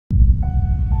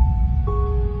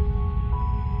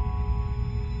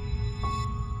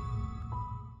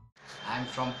am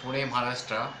from Pune,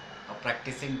 Maharashtra, a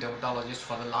practicing dermatologist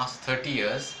for the last 30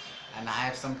 years, and I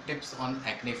have some tips on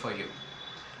acne for you.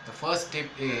 The first tip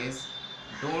is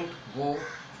don't go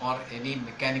for any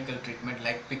mechanical treatment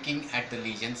like picking at the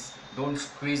lesions. Don't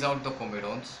squeeze out the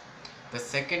comedones. The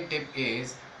second tip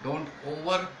is don't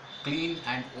over clean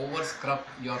and over scrub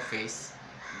your face.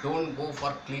 Don't go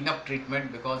for cleanup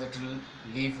treatment because it will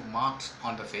leave marks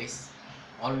on the face.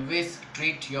 Always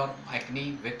treat your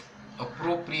acne with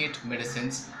appropriate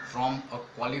medicines from a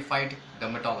qualified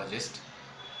dermatologist.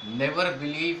 Never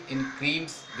believe in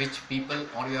creams which people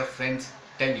or your friends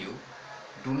tell you.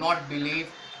 Do not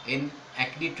believe in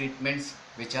acne treatments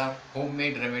which are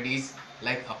homemade remedies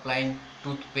like applying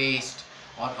toothpaste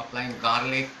or applying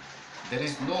garlic. There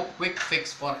is no quick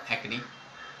fix for acne.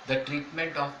 The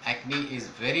treatment of acne is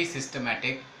very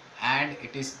systematic and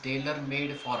it is tailor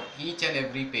made for each and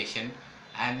every patient,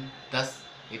 and thus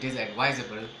it is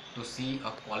advisable to see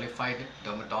a qualified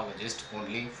dermatologist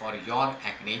only for your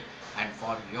acne and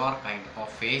for your kind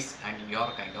of face and your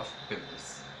kind of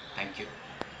pimples. Thank you.